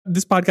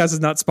This podcast is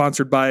not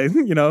sponsored by,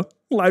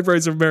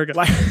 Libraries of America.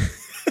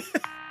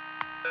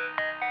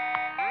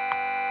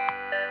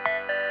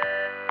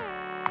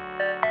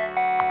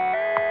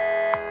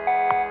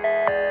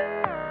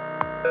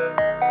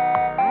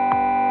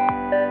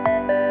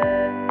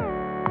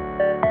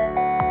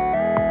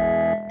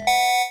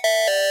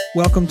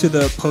 Welcome to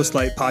the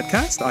Postlight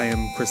podcast. I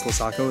am Chris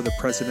LoSacco, the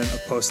president of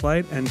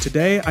Postlight, and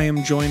today I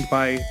am joined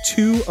by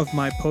two of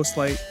my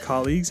Postlight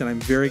colleagues, and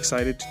I'm very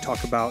excited to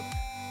talk about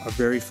a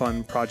very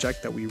fun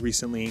project that we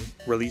recently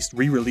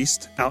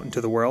re-released out into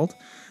the world.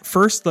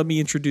 First, let me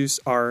introduce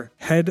our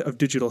head of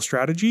digital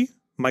strategy,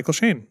 Michael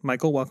Shane.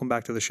 Michael, welcome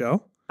back to the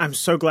show. I'm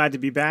so glad to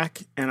be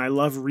back, and I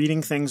love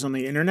reading things on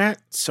the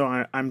internet,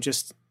 so I'm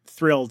just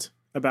thrilled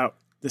about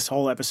this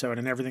whole episode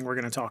and everything we're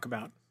going to talk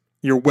about.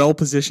 You're well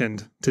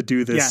positioned to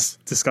do this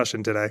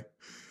discussion today.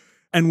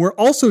 And we're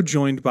also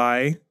joined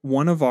by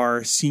one of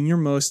our senior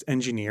most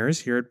engineers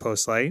here at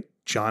Postlight,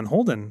 John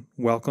Holdun.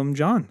 Welcome,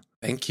 John.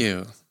 Thank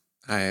you.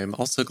 I'm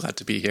also glad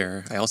to be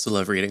here. I also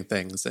love reading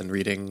things and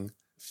reading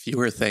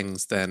fewer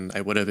things than I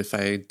would have if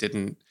I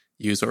didn't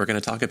use what we're going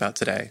to talk about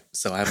today.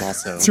 So I'm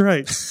also That's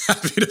right.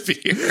 happy to be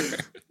here.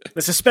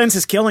 The suspense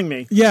is killing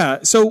me. Yeah.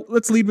 So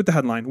let's lead with the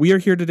headline. We are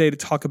here today to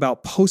talk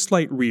about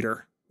Postlight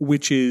Reader,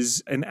 which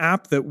is an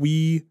app that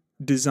we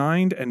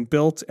designed and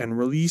built and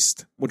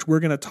released, which we're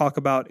going to talk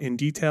about in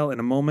detail in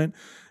a moment.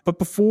 But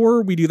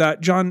before we do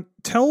that, John,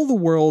 tell the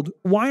world,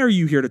 why are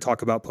you here to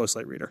talk about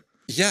Postlight Reader?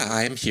 Yeah,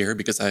 I am here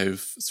because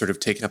I've sort of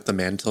taken up the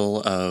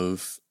mantle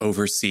of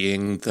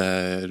overseeing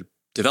the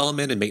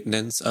development and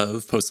maintenance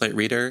of Postlight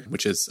Reader,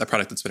 which is a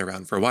product that's been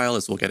around for a while,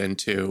 as we'll get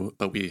into,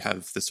 but we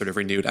have this sort of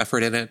renewed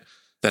effort in it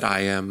that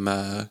I am,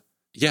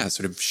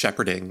 sort of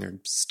shepherding or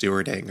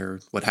stewarding or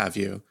what have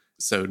you.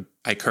 So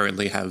I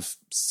currently have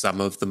some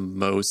of the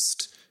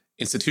most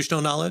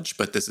institutional knowledge,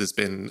 but this has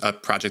been a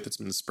project that's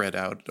been spread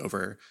out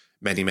over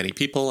many, many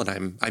people,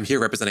 and I'm here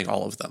representing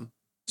all of them.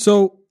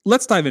 So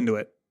let's dive into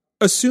it.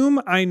 Assume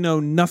I know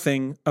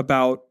nothing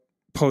about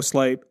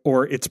Postlight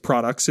or its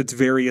products, its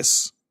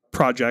various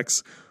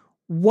projects.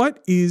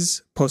 What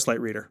is Postlight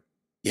Reader?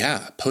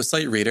 Yeah,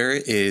 Postlight Reader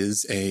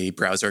is a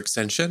browser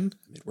extension.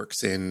 It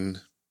works in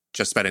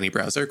just about any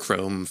browser,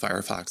 Chrome,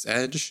 Firefox,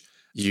 Edge.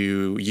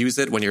 You use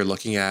it when you're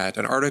looking at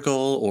an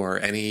article or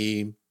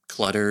any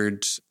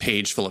cluttered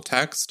page full of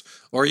text,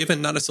 or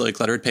even not necessarily a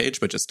cluttered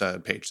page, but just a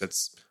page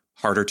that's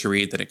harder to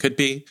read than it could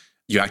be.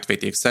 You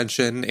activate the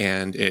extension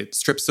and it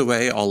strips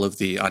away all of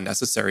the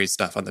unnecessary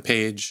stuff on the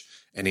page,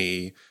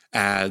 any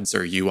ads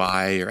or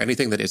UI or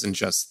anything that isn't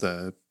just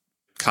the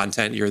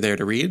content you're there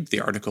to read,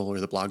 the article or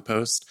the blog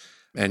post,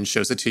 and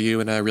shows it to you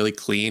in a really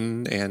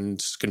clean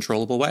and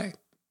controllable way.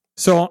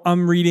 So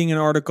I'm reading an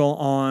article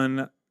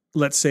on,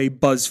 let's say,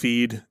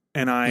 BuzzFeed,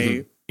 and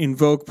I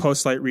invoke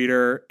Postlight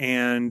Reader,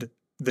 and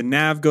the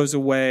nav goes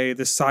away,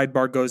 the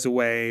sidebar goes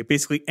away.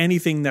 Basically,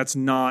 anything that's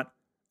not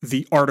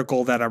the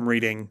article that I'm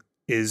reading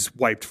is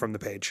wiped from the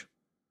page.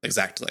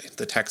 Exactly.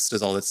 The text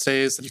is all that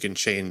stays. You can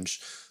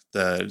change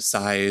the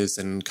size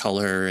and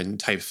color and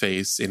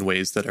typeface in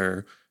ways that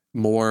are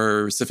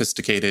more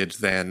sophisticated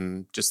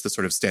than just the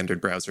sort of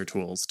standard browser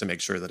tools to make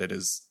sure that it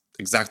is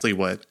exactly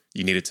what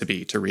you need it to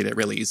be to read it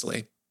really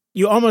easily.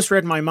 You almost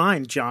read my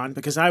mind, John,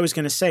 because I was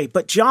going to say,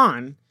 but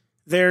John,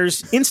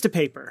 there's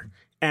Instapaper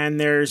and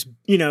there's,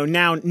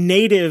 now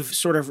native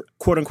sort of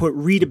quote unquote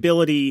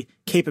readability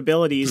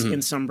capabilities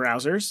in some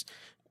browsers.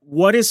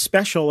 What is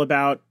special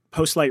about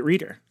Postlight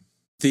Reader?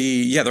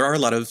 There are a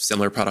lot of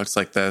similar products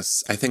like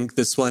this. I think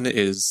this one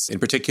is, in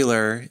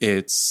particular,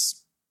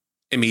 it's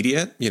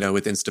immediate.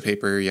 With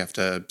Instapaper, you have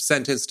to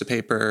send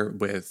Instapaper.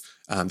 With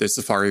the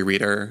Safari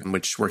Reader,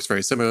 which works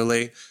very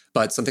similarly.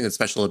 But something that's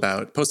special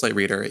about Postlight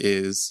Reader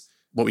is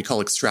what we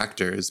call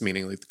extractors,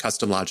 meaning like the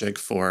custom logic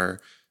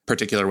for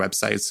particular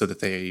websites so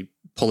that they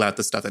pull out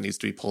the stuff that needs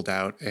to be pulled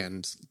out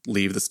and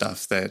leave the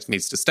stuff that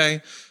needs to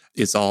stay.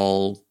 It's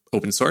all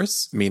open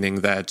source,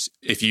 meaning that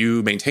if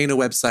you maintain a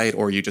website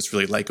or you just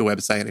really like a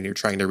website and you're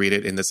trying to read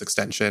it in this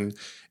extension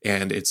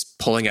and it's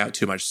pulling out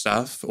too much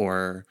stuff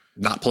or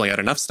not pulling out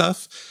enough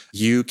stuff,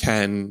 you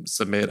can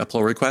submit a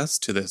pull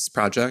request to this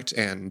project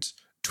and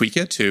tweak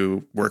it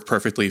to work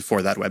perfectly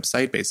for that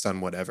website based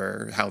on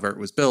however it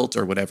was built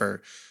or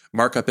whatever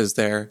markup is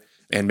there,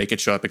 and make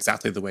it show up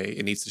exactly the way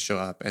it needs to show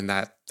up. And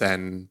that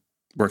then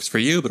works for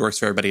you, but works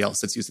for everybody else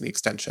that's using the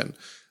extension.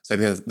 So I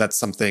think that's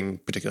something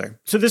particular.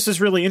 So this is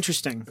really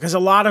interesting because a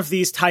lot of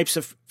these types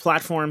of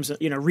platforms,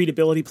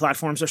 readability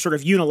platforms, are sort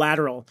of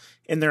unilateral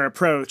in their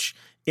approach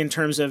in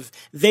terms of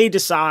they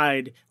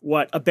decide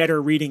what a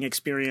better reading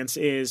experience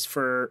is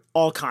for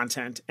all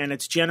content. And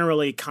it's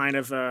generally kind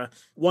of a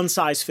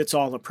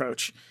one-size-fits-all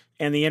approach.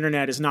 And the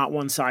internet is not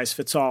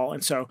one-size-fits-all.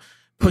 And so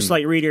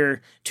Postlight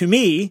Reader, to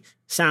me,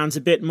 sounds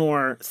a bit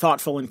more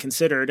thoughtful and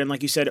considered. And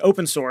like you said,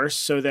 open source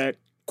so that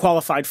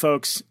qualified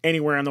folks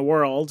anywhere in the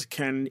world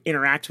can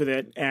interact with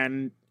it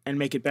and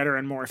make it better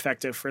and more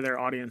effective for their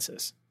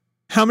audiences.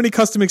 How many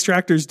custom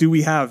extractors do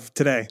we have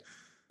today?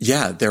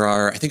 Yeah, there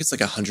are, I think it's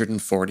like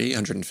 140,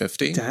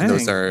 150. Dang,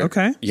 Those are,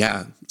 okay.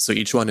 Yeah. So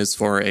each one is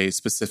for a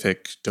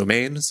specific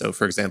domain. So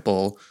for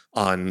example,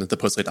 on the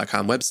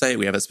postlight.com website,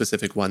 we have a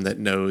specific one that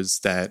knows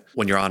that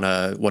when you're on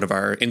one of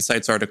our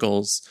insights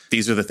articles,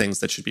 these are the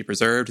things that should be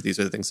preserved. These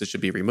are the things that should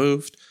be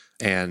removed.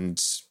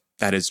 And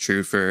that is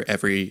true for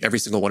every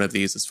single one of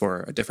these is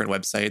for a different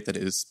website that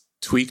is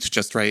tweaked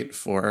just right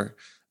for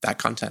that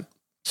content.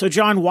 So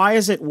John, why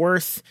is it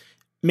worth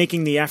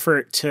making the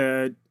effort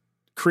to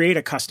create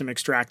a custom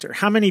extractor?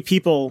 How many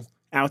people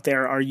out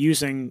there are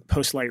using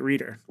Postlight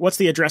Reader? What's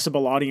the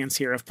addressable audience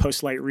here of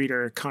Postlight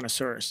Reader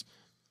connoisseurs?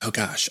 Oh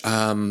gosh.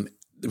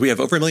 We have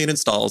over 1 million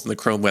installs in the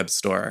Chrome Web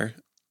Store.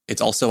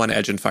 It's also on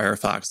Edge and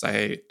Firefox.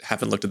 I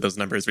haven't looked at those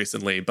numbers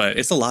recently, but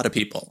it's a lot of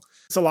people.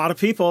 It's a lot of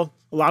people.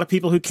 A lot of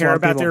people who care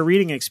about their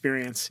reading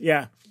experience.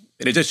 Yeah.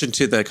 In addition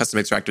to the custom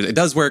extractors, it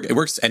does work. It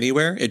works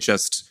anywhere. It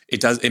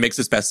makes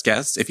its best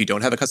guess if you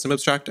don't have a custom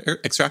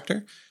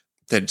extractor.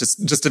 Then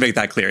just to make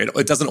that clear,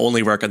 it doesn't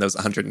only work on those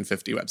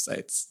 150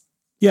 websites.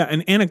 Yeah,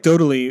 and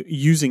anecdotally,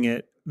 using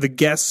it, the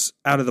guess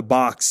out of the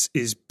box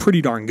is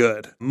pretty darn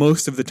good.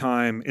 Most of the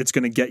time, it's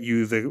going to get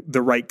you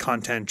the right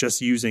content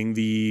just using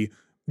the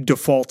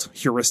default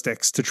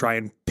heuristics to try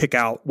and pick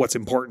out what's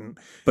important.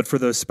 But for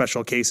those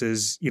special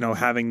cases,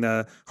 having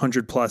the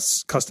 100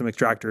 plus custom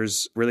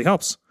extractors really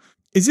helps.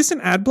 Is this an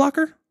ad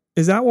blocker?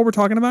 Is that what we're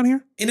talking about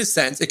here? In a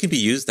sense, it can be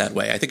used that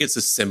way. I think it's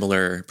a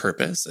similar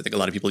purpose. I think a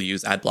lot of people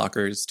use ad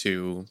blockers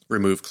to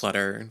remove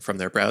clutter from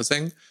their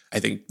browsing. I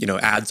think,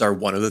 ads are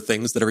one of the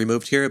things that are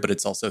removed here, but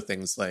it's also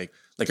things like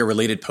a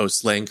related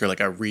post link or like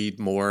a read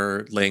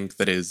more link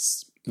that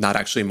is not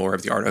actually more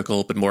of the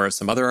article, but more of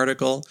some other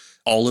article.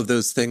 All of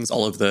those things,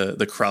 all of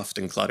the cruft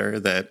and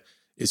clutter that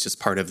is just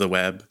part of the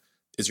web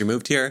is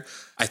removed here.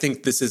 I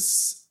think this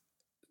is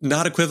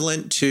not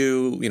equivalent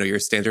to, your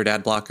standard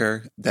ad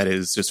blocker that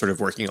is just sort of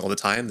working all the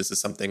time. This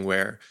is something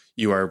where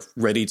you are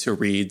ready to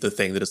read the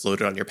thing that is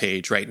loaded on your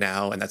page right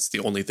now, and that's the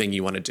only thing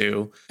you want to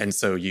do. And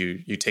so you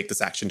take this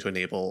action to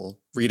enable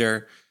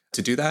Reader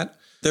to do that.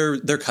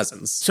 They're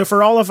cousins. So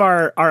for all of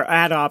our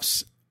ad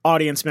ops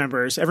audience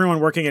members,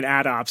 everyone working at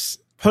ad ops,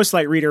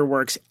 Postlight Reader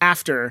works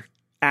after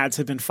ads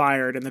have been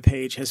fired and the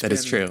page has been... That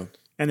is true.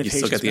 And the you page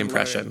still get the loaded.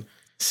 impression.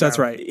 So, that's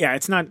right. Yeah,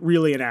 it's not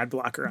really an ad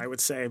blocker, I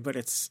would say, but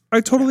it's... I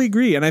totally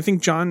agree. And I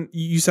think, John,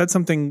 you said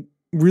something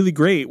really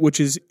great, which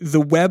is the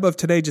web of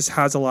today just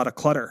has a lot of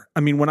clutter. I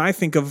mean, when I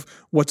think of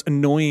what's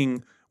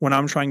annoying when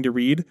I'm trying to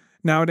read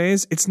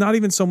nowadays, it's not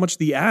even so much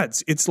the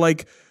ads. It's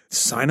like,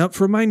 sign up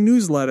for my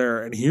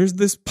newsletter, and here's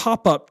this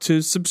pop-up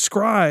to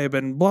subscribe,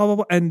 and blah, blah,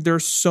 blah. And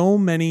there's so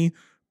many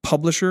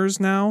publishers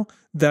now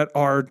that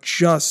are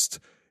just,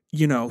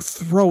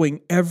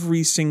 throwing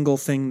every single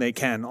thing they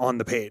can on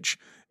the page.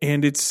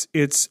 And it's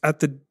at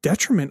the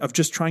detriment of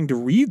just trying to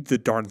read the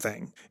darn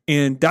thing.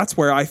 And that's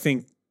where I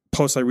think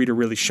Postlight Reader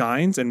really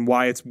shines and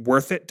why it's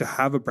worth it to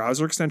have a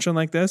browser extension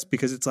like this,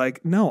 because it's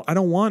like, no, I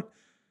don't want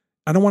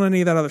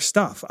any of that other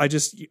stuff.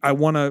 I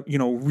want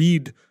to,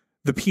 read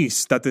the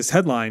piece that this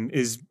headline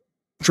is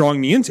drawing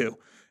me into.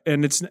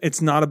 And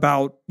it's not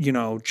about,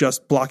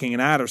 just blocking an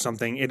ad or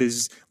something. It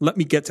is, let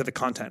me get to the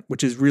content,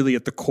 which is really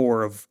at the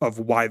core of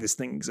why this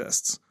thing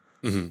exists.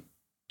 Mm-hmm.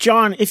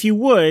 John, if you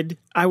would,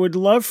 I would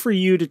love for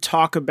you to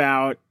talk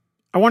about,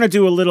 I want to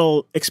do a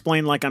little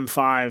explain like I'm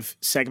 5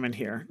 segment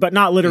here, but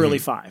not literally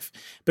 5,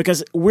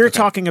 because we're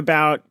talking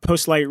about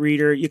Postlight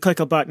Reader. You click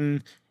a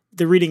button,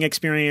 the reading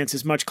experience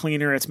is much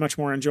cleaner. It's much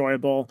more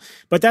enjoyable,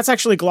 but that's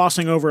actually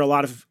glossing over a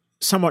lot of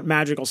somewhat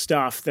magical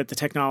stuff that the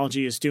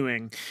technology is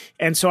doing.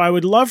 And so I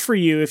would love for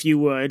you, if you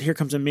would, here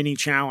comes a mini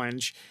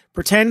challenge.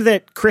 Pretend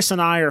that Chris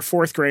and I are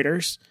 4th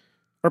graders,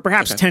 or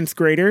perhaps 10th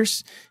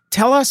graders.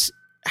 Tell us,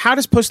 how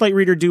does Postlight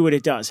Reader do what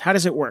it does? How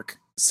does it work?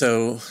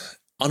 So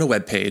on a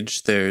web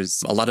page,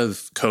 there's a lot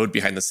of code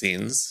behind the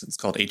scenes. It's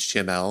called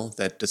HTML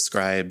that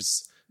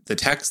describes the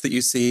text that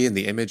you see and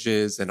the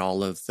images and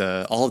all of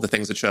the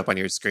things that show up on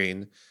your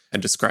screen, and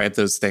describe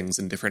those things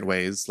in different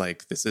ways.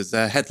 Like, this is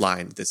a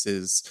headline, this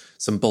is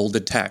some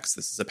bolded text,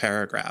 this is a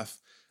paragraph.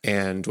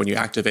 And when you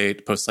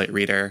activate Postlight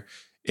Reader,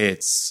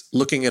 it's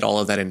looking at all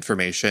of that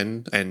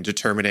information and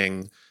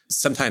determining.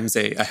 Sometimes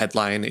a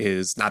headline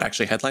is not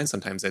actually a headline.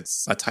 Sometimes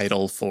it's a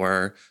title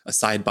for a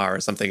sidebar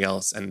or something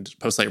else. And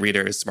Postlight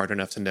Reader is smart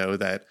enough to know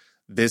that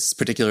this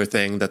particular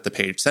thing that the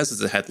page says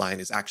is a headline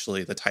is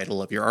actually the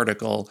title of your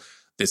article.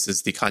 This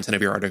is the content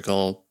of your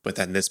article, but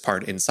then this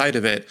part inside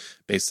of it,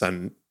 based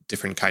on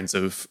different kinds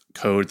of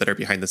code that are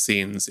behind the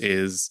scenes,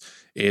 is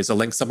a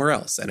link somewhere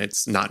else, and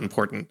it's not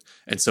important.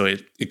 And so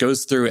it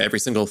goes through every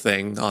single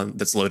thing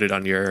that's loaded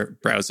on your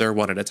browser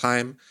one at a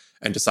time,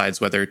 and decides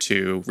whether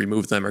to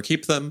remove them or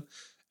keep them.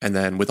 And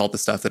then with all the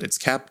stuff that it's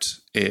kept,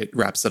 it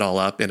wraps it all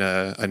up in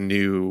a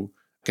new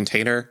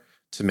container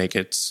to make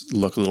it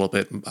look a little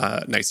bit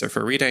nicer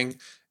for reading,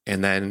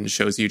 and then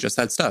shows you just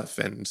that stuff,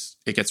 and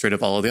it gets rid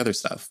of all of the other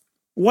stuff.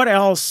 What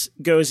else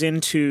goes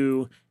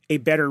into a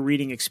better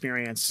reading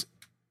experience?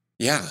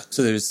 Yeah,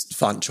 so there's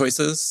font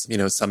choices.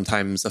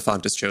 Sometimes a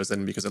font is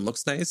chosen because it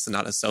looks nice and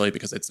not necessarily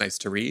because it's nice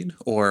to read,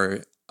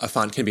 or a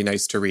font can be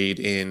nice to read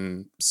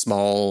in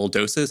small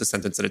doses, a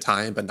sentence at a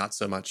time, but not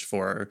so much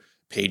for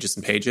pages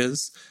and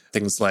pages.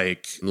 Things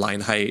like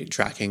line height,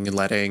 tracking and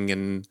leading,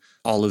 and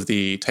all of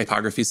the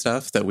typography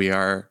stuff that we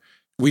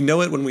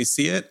know it when we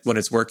see it, when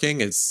it's working,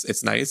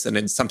 it's nice. And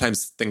then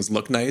sometimes things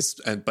look nice,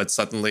 but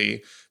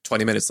suddenly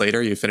 20 minutes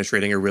later, you finish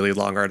reading a really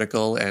long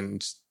article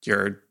and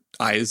your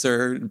eyes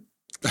are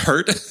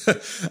hurt.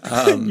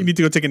 You need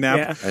to go take a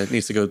nap. Yeah. It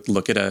needs to go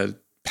look at a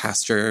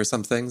pasture or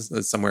something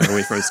somewhere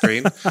away from a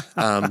screen,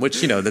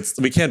 which,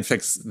 we can't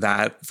fix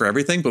that for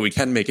everything, but we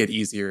can make it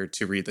easier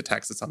to read the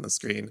text that's on the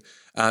screen.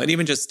 And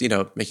even just,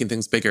 making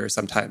things bigger.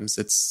 Sometimes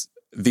it's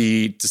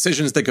the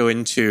decisions that go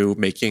into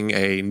making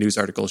a news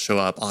article show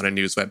up on a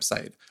news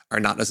website are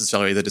not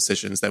necessarily the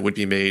decisions that would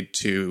be made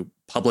to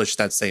publish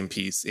that same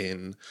piece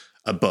in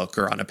a book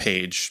or on a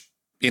page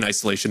in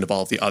isolation of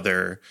all of the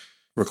other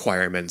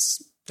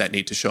requirements that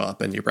need to show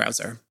up in your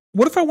browser.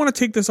 What if I want to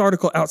take this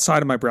article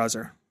outside of my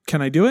browser?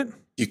 Can I do it?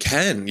 You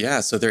can,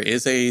 yeah. So there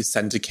is a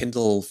send to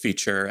Kindle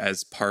feature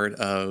as part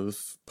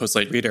of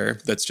Postlight Reader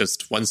that's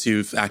just once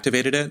you've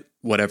activated it,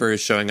 whatever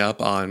is showing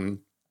up on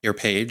your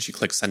page, you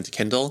click send to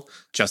Kindle.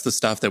 Just the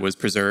stuff that was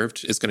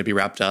preserved is going to be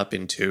wrapped up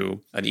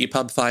into an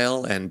EPUB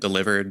file and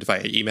delivered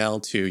via email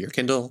to your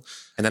Kindle.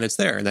 And then it's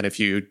there. And then if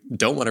you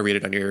don't want to read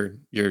it on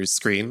your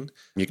screen,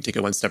 you can take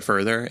it one step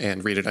further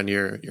and read it on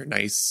your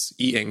nice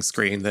e-ink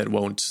screen that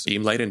won't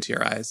beam light into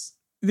your eyes.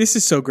 This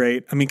is so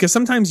great. I mean, because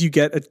sometimes you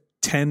get a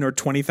 10 or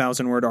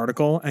 20,000 word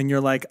article and you're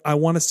like, I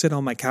want to sit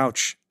on my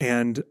couch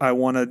and I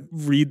want to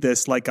read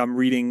this like I'm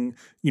reading,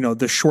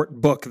 the short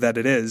book that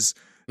it is.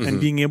 And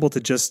being able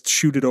to just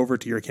shoot it over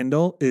to your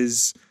Kindle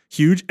is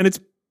huge. And it's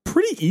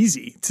pretty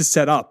easy to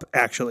set up,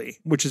 actually,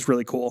 which is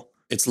really cool.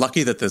 It's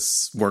lucky that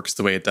this works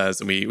the way it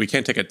does. And we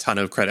can't take a ton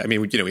of credit. I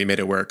mean, we made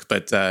it work.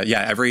 But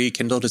every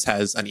Kindle just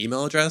has an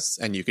email address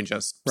and you can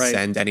just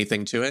send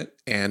anything to it.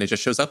 And it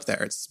just shows up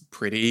there. It's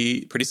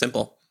pretty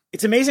simple.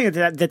 It's amazing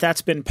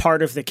that's been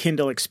part of the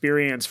Kindle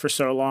experience for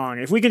so long.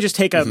 If we can just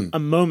take a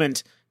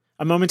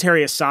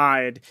momentary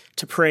aside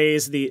to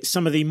praise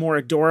some of the more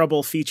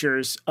adorable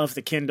features of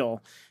the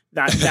Kindle,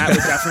 that would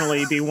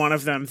definitely be one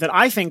of them that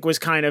I think was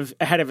kind of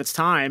ahead of its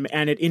time,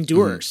 and it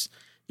endures.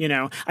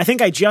 I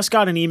think I just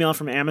got an email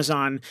from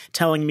Amazon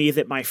telling me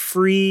that my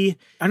free,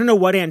 I don't know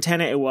what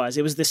antenna it was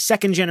the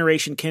second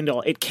generation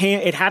Kindle.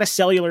 It had a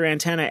cellular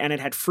antenna and it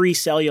had free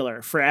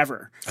cellular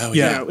forever. Oh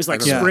yeah. It was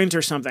like Sprint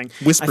or something.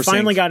 Whisper I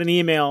finally got an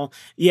email,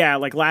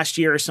 like last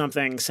year or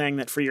something, saying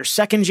that for your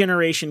second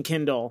generation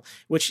Kindle,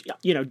 which,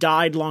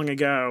 died long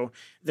ago,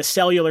 the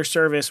cellular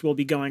service will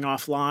be going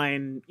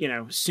offline,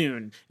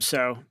 soon.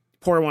 So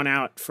pour one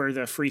out for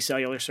the free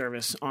cellular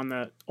service on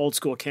the old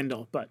school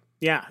Kindle. But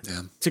yeah,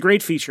 it's a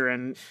great feature.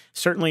 And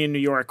certainly in New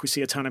York, we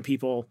see a ton of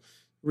people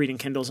reading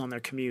Kindles on their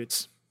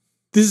commutes.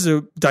 This is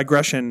a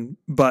digression,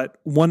 but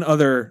one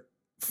other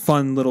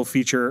fun little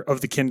feature of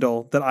the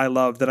Kindle that I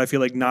love that I feel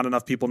like not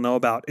enough people know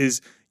about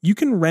is you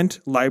can rent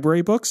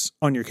library books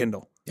on your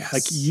Kindle. Yes.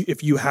 Like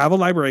if you have a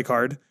library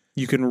card,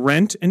 you can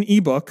rent an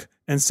ebook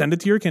and send it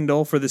to your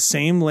Kindle for the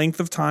same length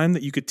of time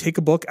that you could take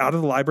a book out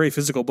of the library,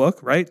 physical book,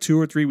 right? 2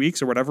 or 3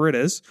 weeks or whatever it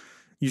is.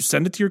 You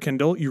send it to your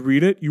Kindle, you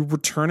read it, you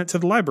return it to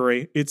the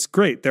library. It's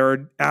great. There are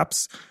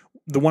apps.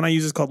 The one I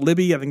use is called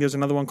Libby. I think there's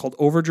another one called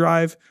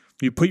Overdrive.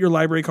 You put your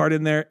library card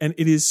in there and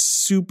it is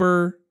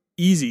super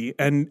easy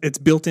and it's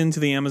built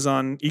into the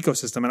Amazon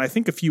ecosystem. And I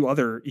think a few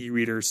other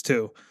e-readers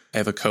too. I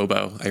have a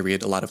Kobo. I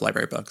read a lot of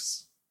library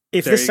books.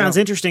 If this sounds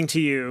interesting to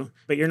you,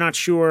 but you're not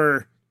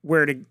sure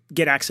where to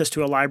get access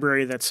to a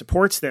library that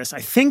supports this,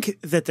 I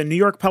think that the New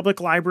York Public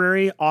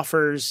Library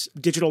offers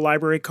digital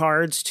library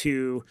cards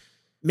to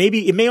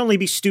it may only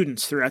be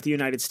students throughout the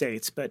United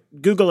States, but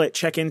Google it,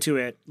 check into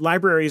it.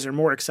 Libraries are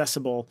more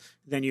accessible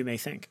than you may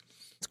think.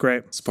 It's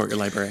great. Support your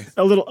library.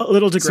 A little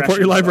digression. Support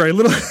your library.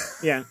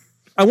 Yeah.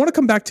 I want to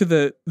come back to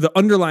the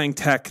underlying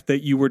tech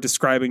that you were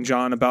describing,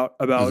 John, about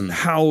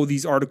how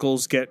these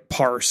articles get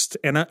parsed.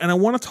 And I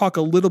want to talk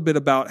a little bit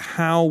about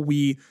how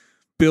we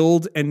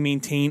build and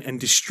maintain and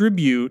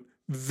distribute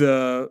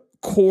the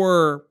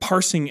core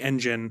parsing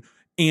engine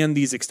and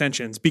these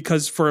extensions.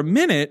 Because for a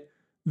minute,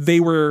 they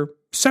were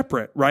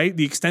separate, right?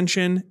 The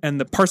extension and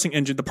the parsing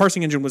engine. The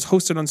parsing engine was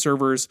hosted on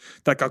servers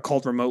that got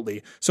called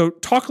remotely. So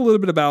talk a little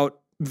bit about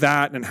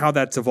that and how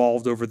that's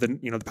evolved over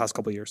the past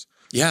couple of years.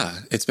 Yeah,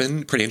 it's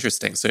been pretty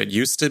interesting. So it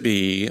used to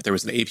be there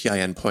was an API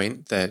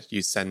endpoint that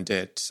you send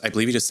it. I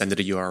believe you just send it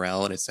a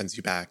URL and it sends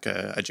you back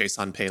a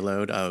JSON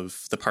payload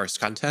of the parsed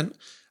content,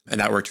 and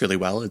that worked really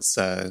well. It's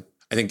I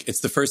think it's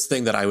the first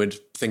thing that I would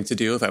think to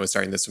do if I was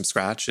starting this from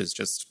scratch is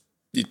just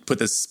put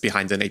this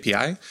behind an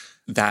API.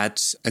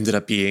 That ended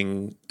up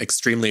being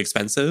extremely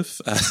expensive.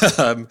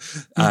 So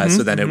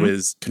then it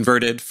was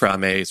converted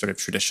from a sort of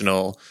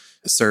traditional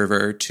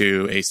server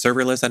to a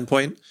serverless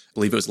endpoint. I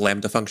believe it was a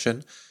Lambda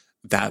function.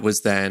 That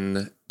was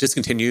then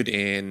discontinued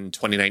in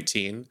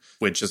 2019,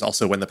 which is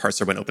also when the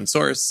parser went open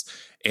source.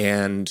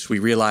 And we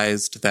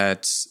realized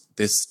that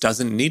this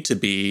doesn't need to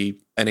be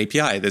an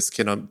API. This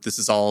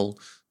is all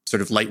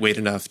sort of lightweight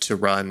enough to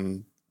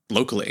run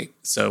locally.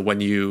 So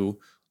when you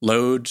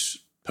load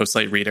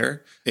Postlight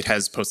Reader. It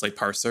has Postlight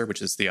Parser,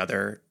 which is the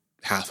other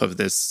half of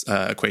this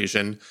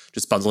equation,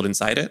 just bundled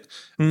inside it.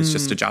 It's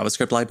just a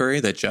JavaScript library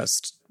that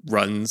just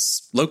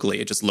runs locally.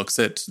 It just looks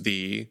at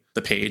the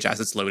page as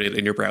it's loaded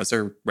in your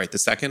browser right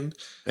this second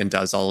and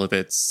does all of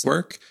its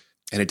work.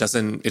 And it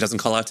doesn't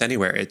call out to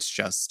anywhere. It's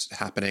just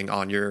happening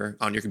on your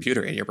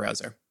computer in your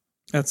browser.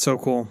 That's so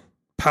cool.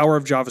 Power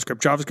of JavaScript.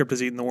 JavaScript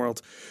is eating the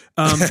world.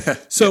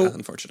 So, yeah,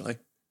 unfortunately.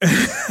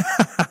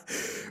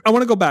 I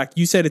want to go back.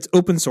 You said it's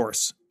open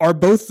source. Are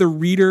both the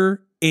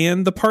reader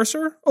and the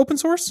parser open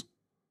source?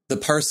 The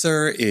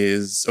parser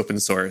is open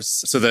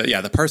source. So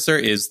the parser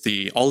is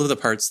all of the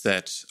parts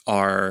that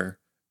are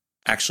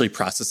actually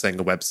processing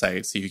a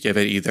website. So you give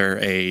it either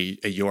a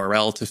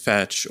URL to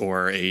fetch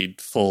or a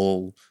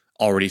full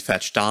already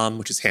fetched DOM,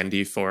 which is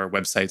handy for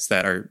websites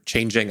that are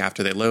changing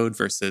after they load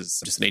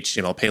versus just an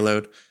HTML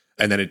payload.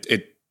 And then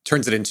it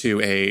turns it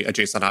into a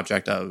JSON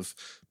object of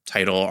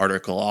title,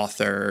 article,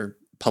 author,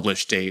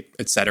 published date,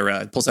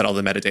 etc. It pulls out all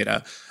the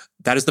metadata.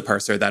 That is the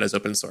parser. That is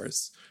open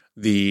source.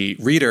 The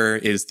reader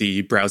is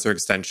the browser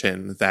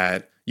extension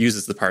that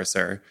uses the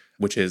parser,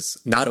 which is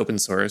not open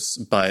source,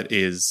 but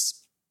is,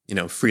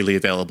 freely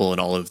available in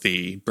all of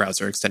the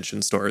browser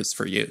extension stores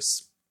for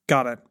use.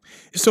 Got it.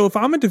 So if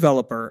I'm a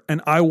developer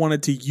and I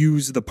wanted to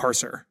use the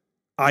parser,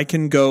 I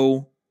can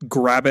go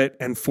grab it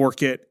and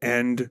fork it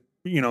and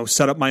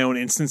set up my own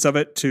instance of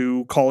it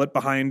to call it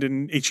behind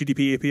an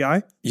HTTP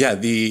API? Yeah,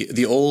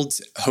 the old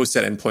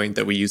hosted endpoint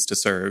that we used to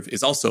serve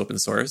is also open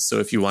source. So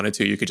if you wanted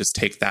to, you could just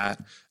take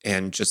that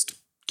and just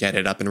get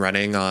it up and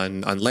running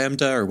on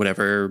Lambda or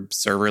whatever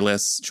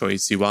serverless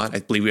choice you want. I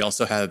believe we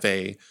also have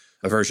a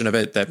version of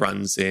it that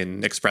runs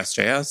in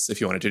Express.js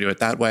if you wanted to do it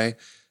that way.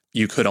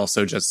 You could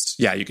also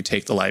you could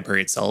take the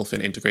library itself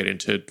and integrate it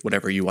into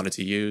whatever you wanted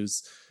to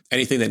use.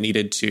 Anything that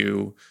needed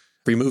to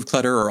remove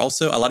clutter, or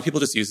also a lot of people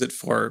just use it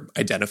for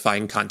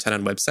identifying content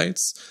on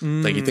websites.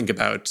 Like you think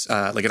about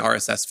like an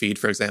RSS feed,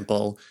 for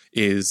example,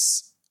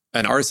 is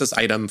an RSS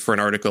item for an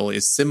article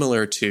is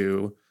similar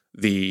to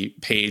the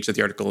page that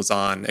the article is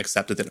on,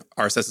 except that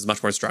RSS is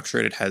much more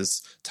structured. It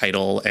has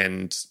title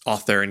and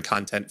author and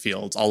content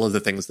fields, all of the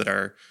things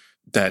that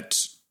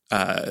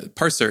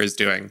parser is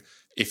doing.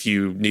 If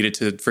you needed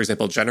to, for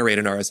example, generate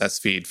an RSS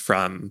feed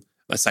from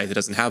a site that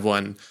doesn't have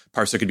one,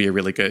 parser could be a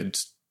really good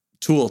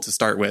tool to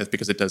start with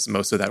because it does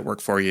most of that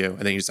work for you. And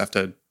then you just have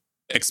to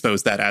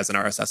expose that as an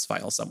RSS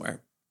file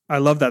somewhere. I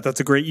love that. That's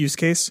a great use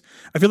case.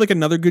 I feel like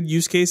another good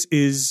use case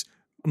is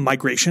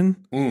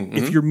migration. Mm-hmm.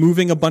 If you're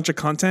moving a bunch of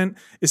content,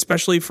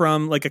 especially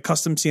from like a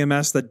custom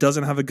CMS that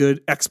doesn't have a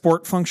good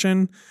export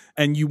function,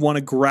 and you want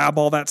to grab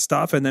all that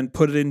stuff and then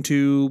put it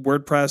into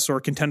WordPress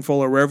or Contentful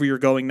or wherever you're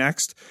going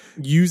next,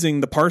 using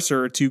the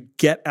parser to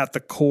get at the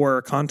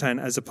core content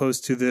as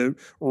opposed to the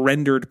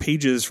rendered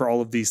pages for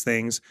all of these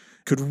things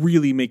could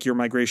really make your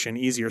migration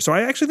easier. So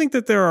I actually think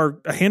that there are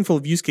a handful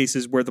of use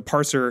cases where the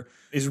parser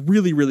is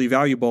really, really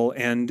valuable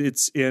and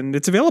it's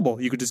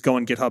available. You could just go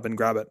on GitHub and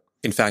grab it.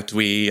 In fact,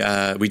 we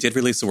did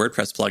release a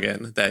WordPress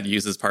plugin that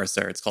uses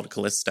parser. It's called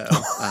Callisto.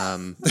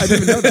 I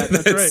didn't even know that.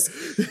 That's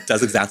right. It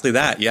does exactly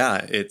that.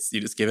 Yeah,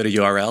 you just give it a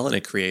URL and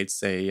it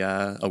creates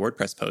a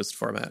WordPress post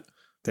format.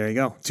 There you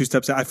go. 2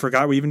 steps. I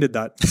forgot we even did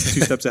that.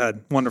 2 steps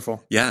ahead.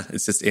 Wonderful. Yeah,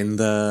 it's just in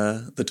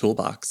the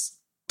toolbox.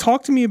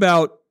 Talk to me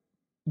about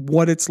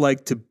what it's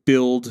like to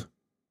build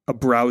a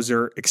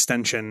browser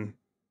extension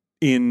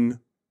in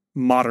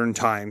modern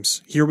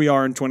times. Here we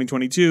are in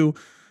 2022.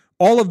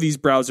 All of these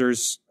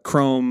browsers,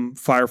 Chrome,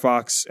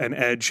 Firefox, and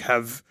Edge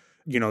have,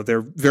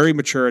 they're very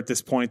mature at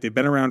this point. They've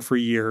been around for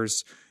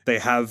years. They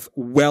have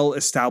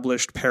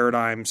well-established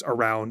paradigms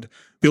around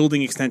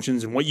building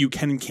extensions and what you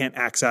can and can't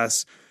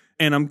access.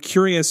 And I'm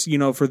curious,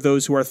 for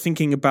those who are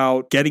thinking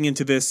about getting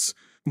into this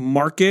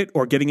market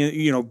or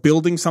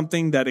building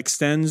something that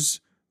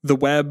extends the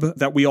web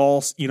that we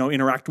all,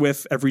 interact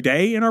with every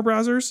day in our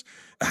browsers.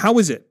 How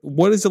is it?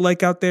 What is it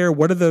like out there?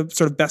 What are the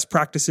sort of best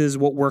practices?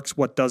 What works?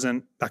 What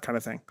doesn't? That kind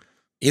of thing.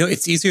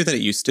 It's easier than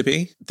it used to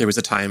be. There was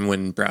a time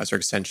when browser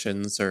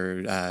extensions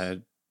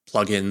or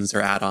plugins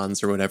or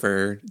add-ons or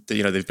whatever,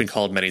 they've been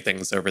called many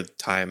things over the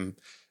time.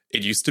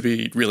 It used to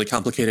be really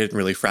complicated and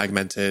really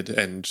fragmented,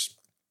 and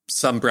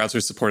some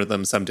browsers supported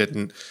them, some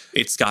didn't.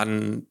 It's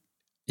gotten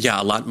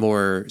a lot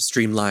more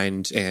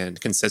streamlined and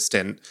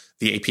consistent.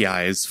 The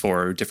APIs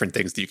for different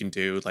things that you can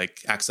do,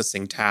 like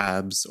accessing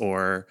tabs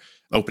or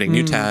opening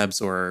new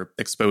tabs or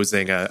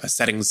exposing a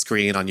settings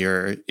screen on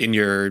in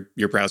your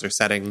browser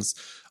settings.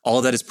 All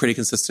of that is pretty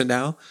consistent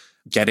now.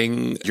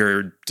 Getting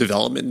your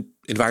development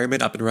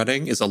environment up and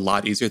running is a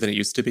lot easier than it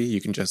used to be. You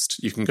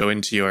can go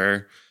into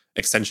your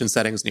extension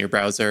settings in your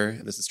browser,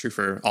 and this is true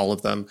for all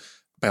of them.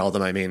 By all of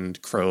them, I mean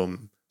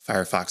Chrome,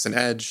 Firefox, and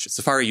Edge.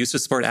 Safari used to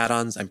support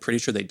add-ons. I'm pretty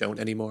sure they don't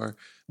anymore.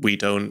 We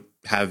don't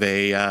have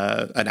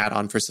an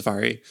add-on for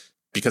Safari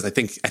because I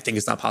think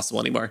it's not possible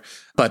anymore.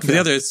 But for the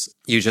others,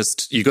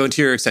 you go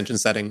into your extension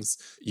settings,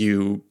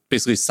 you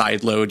basically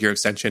sideload your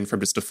extension from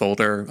just a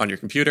folder on your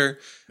computer,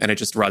 and it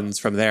just runs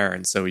from there.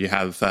 And so you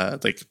have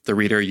the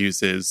reader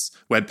uses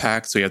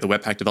Webpack, so you have the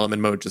Webpack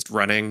development mode just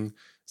running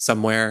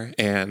somewhere,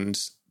 and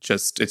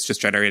it's just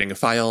generating a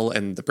file,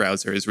 and the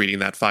browser is reading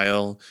that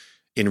file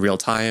in real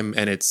time,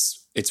 and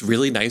it's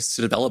really nice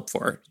to develop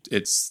for.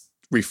 It's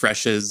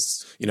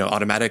refreshes,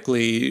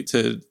 automatically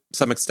to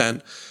some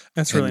extent.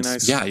 That's really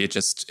nice. Yeah, it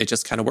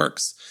just kind of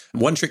works.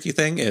 One tricky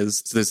thing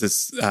is there's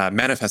this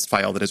manifest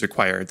file that is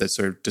required that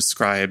sort of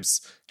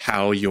describes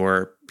how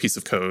your piece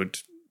of code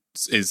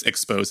is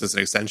exposed as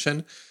an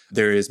extension.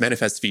 There is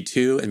manifest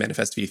v2 and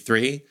manifest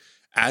v3.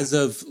 As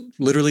of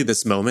literally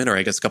this moment, or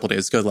I guess a couple of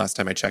days ago, the last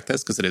time I checked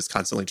this, because it is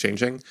constantly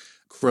changing,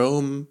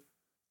 Chrome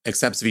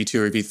accepts v2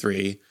 or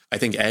v3. I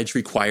think Edge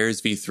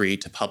requires v3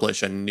 to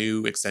publish a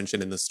new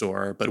extension in the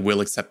store, but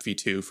will accept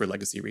v2 for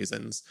legacy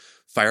reasons.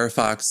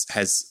 Firefox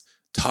has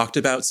talked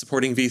about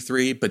supporting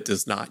v3, but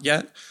does not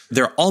yet.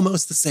 They're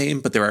almost the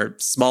same, but there are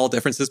small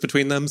differences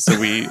between them. So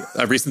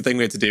a recent thing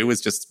we had to do was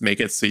just make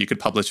it so you could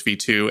publish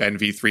v2 and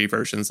v3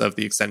 versions of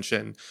the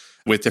extension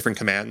with different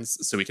commands,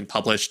 so we can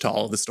publish to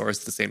all of the stores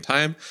at the same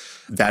time.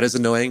 That is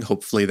annoying.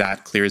 Hopefully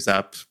that clears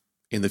up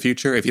in the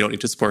future. If you don't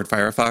need to support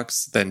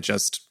Firefox, then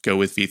just go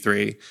with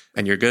v3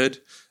 and you're good.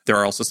 There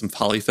are also some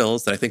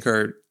polyfills that I think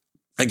are,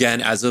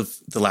 again, as of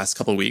the last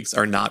couple of weeks,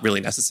 are not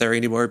really necessary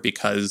anymore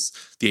because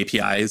the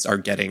APIs are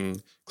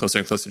getting closer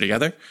and closer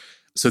together.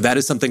 So that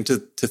is something to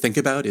think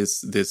about,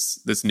 is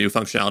this new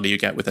functionality you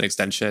get with an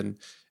extension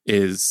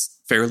is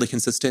fairly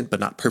consistent, but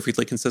not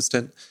perfectly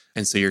consistent.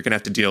 And so you're going to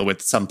have to deal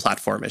with some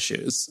platform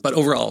issues. But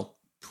overall,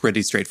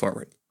 pretty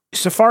straightforward.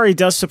 Safari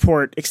does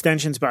support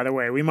extensions, by the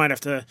way. We might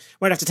have to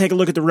take a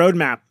look at the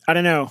roadmap. I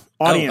don't know.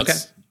 Audience, okay.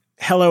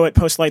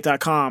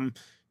 hello@postlight.com.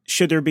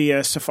 Should there be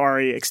a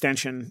Safari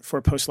extension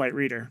for Postlight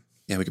Reader?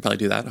 Yeah, we could probably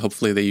do that.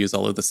 Hopefully they use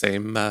all of the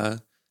same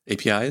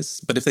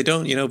APIs. But if they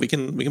don't, we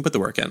can put the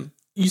work in.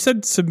 You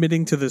said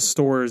submitting to the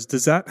stores.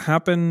 Does that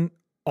happen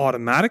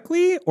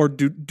automatically, or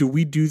do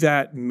we do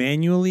that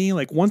manually?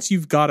 Like, once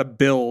you've got a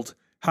build,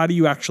 how do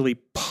you actually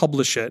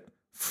publish it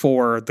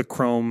for the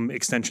Chrome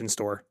extension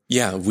store?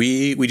 Yeah,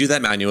 we do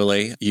that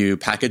manually. You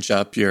package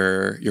up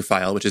your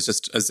file, which is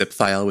just a zip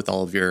file with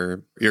all of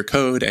your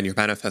code and your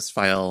manifest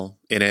file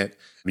in it.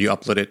 You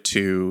upload it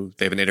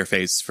they have an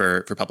interface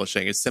for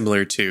publishing. It's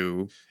similar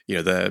to,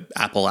 the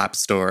Apple App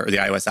Store or the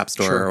iOS App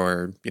Store, sure,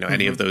 or,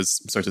 any of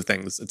those sorts of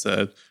things. It's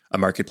a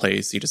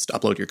marketplace. You just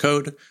upload your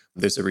code.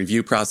 There's a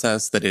review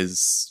process that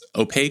is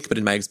opaque, but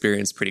in my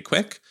experience, pretty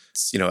quick.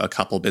 It's, a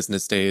couple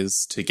business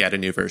days to get a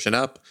new version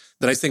up.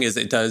 The nice thing is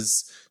it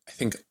does, I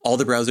think all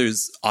the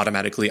browsers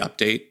automatically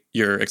update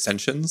your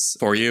extensions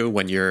for you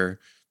when you're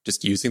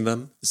just using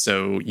them.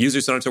 So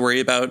users don't have to worry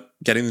about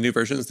getting the new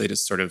versions. They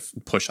just sort of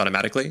push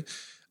automatically.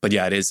 But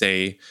yeah, it is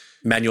a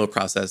manual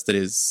process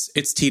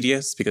it's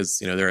tedious because,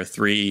 there are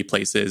 3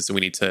 places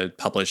we need to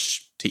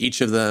publish to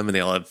each of them, and they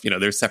all have,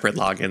 their separate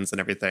logins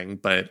and everything,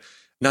 but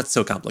not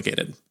so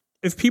complicated.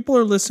 If people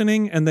are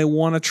listening and they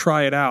want to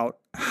try it out,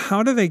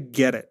 how do they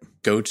get it?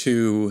 Go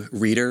to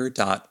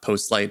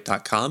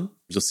reader.postlight.com.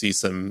 You'll see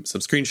some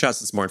screenshots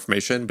and some more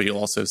information, but you'll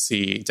also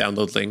see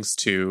download links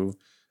to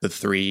the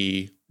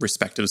 3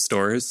 respective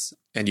stores,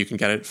 and you can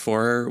get it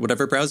for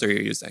whatever browser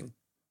you're using.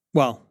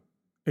 Well,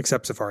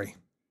 except Safari.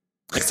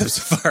 Except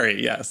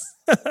Safari, yes.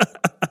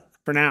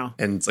 For now.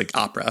 And it's like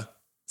Opera.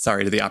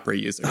 Sorry to the Opera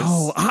users.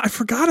 Oh, I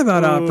forgot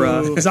about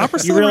Opera. Is Opera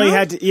still You really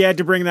around? had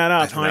to bring that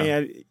up,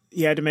 huh?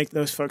 You had to make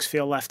those folks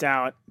feel left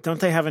out.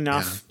 Don't they have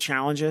enough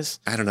challenges?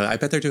 I don't know. I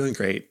bet they're doing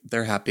great.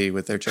 They're happy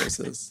with their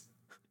choices.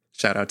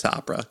 Shout out to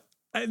Opera.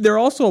 There are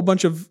also a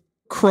bunch of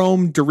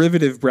Chrome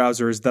derivative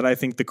browsers that I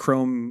think the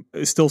Chrome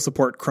still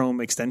support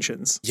Chrome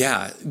extensions.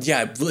 Yeah.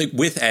 Like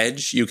with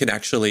Edge, you can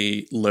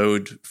actually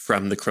load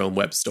from the Chrome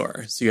web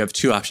store. So you have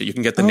 2 options. You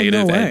can get the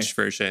native Edge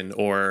version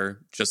or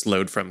just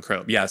load from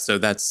Chrome. Yeah, so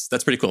that's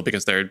pretty cool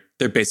because they're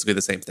basically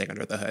the same thing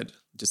under the hood,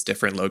 just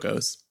different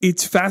logos.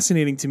 It's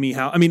fascinating to me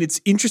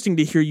it's interesting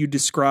to hear you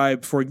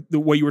describe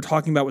what you were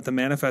talking about with the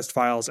manifest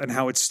files and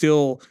how it's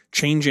still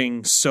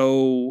changing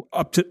so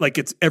up to like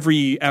it's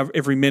every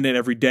minute,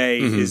 every day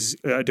is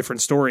a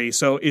different story.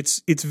 So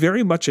it's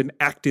very much an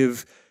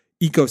active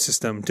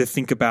ecosystem to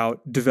think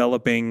about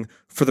developing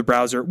for the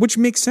browser, which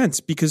makes sense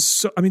because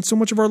so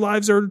much of our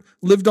lives are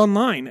lived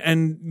online,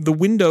 and the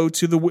window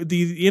to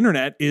the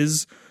internet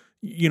is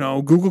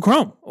Google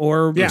Chrome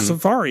or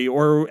Safari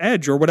or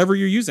Edge or whatever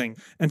you're using.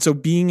 And so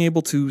being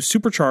able to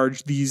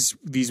supercharge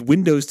these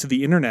windows to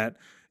the internet,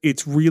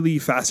 it's really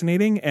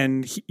fascinating.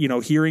 And,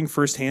 hearing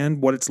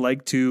firsthand what it's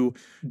like to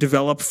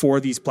develop for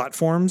these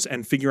platforms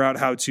and figure out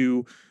how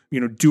to,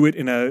 do it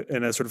in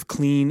a sort of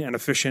clean and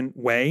efficient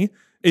way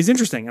is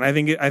interesting. And I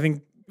think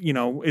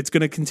it's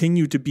going to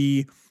continue to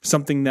be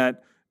something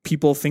that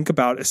people think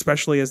about,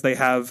 especially as they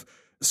have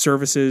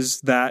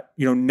services that,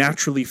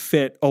 naturally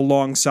fit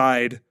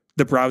alongside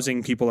the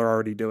browsing people are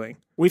already doing.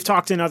 We've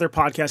talked in other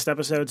podcast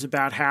episodes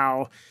about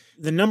how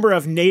the number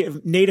of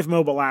native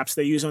mobile apps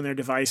they use on their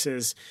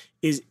devices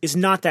is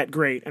not that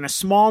great. And a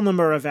small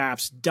number of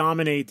apps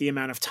dominate the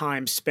amount of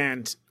time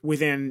spent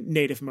within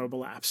native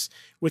mobile apps,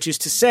 which is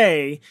to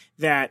say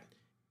that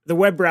the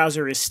web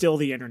browser is still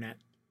the internet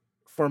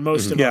for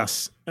most of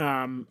us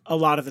a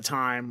lot of the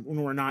time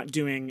when we're not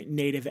doing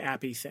native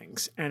appy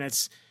things. And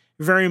it's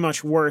very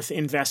much worth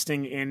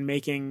investing in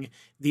making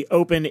the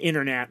open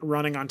internet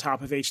running on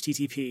top of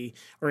HTTP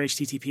or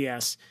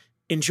HTTPS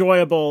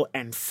enjoyable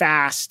and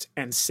fast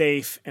and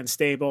safe and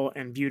stable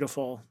and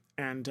beautiful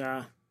and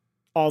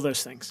all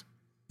those things.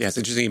 Yeah, it's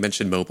interesting you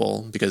mentioned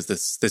mobile because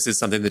this is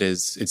something that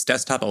it's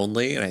desktop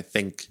only. And I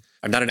think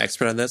I'm not an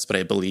expert on this, but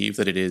I believe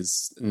that it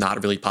is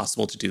not really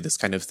possible to do this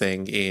kind of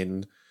thing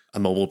in a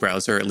mobile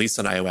browser, at least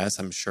on iOS.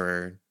 I'm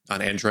sure on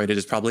Android it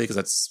is probably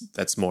because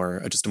that's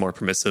more just a more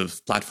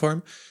permissive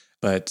platform.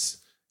 But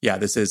yeah,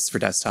 this is for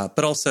desktop.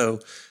 But also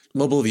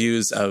mobile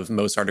views of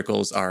most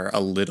articles are a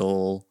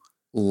little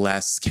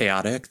less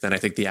chaotic than I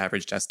think the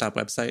average desktop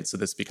website. So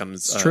this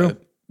becomes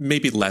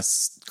maybe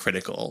less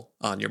critical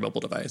on your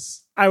mobile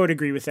device. I would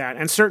agree with that.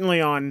 And certainly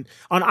on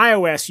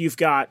iOS, you've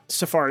got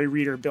Safari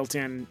Reader built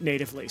in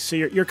natively. So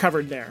you're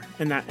covered there,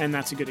 and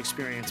that's a good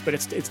experience. But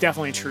it's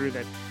definitely true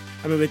that,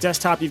 I mean, with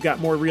desktop, you've got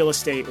more real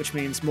estate, which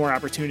means more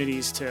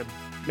opportunities to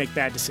make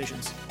bad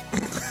decisions.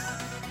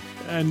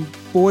 And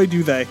boy,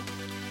 do they.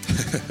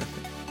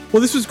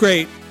 Well, this was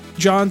great.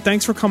 John,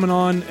 thanks for coming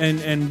on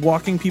and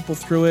walking people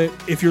through it.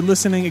 If you're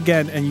listening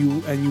again and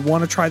you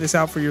want to try this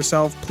out for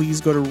yourself, please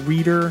go to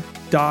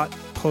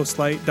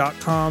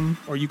reader.postlight.com,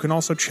 or you can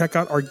also check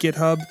out our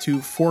GitHub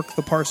to fork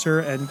the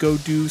parser and go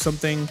do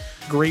something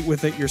great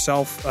with it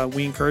yourself.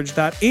 We encourage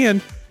that.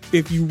 And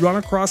if you run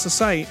across a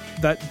site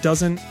that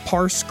doesn't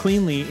parse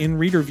cleanly in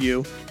Reader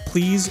View,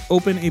 please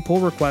open a pull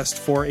request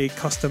for a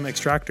custom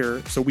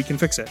extractor so we can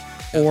fix it.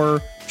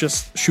 Or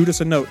just shoot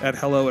us a note at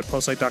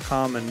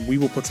hello@postlight.com and we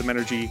will put some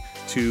energy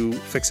to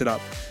fix it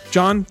up.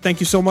 John, thank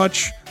you so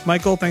much.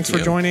 Michael, thanks for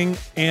joining.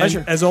 And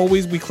pleasure. As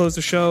always, we close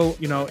the show.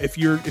 You know, if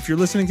you're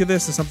listening to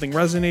this and something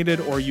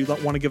resonated, or you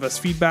want to give us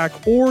feedback,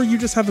 or you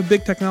just have a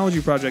big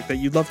technology project that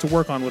you'd love to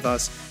work on with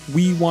us,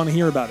 we want to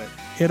hear about it.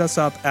 Hit us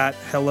up at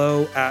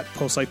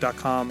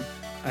hello@postlight.com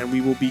and we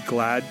will be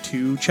glad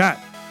to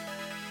chat.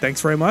 Thanks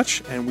very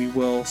much, and we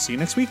will see you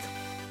next week.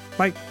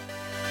 Bye.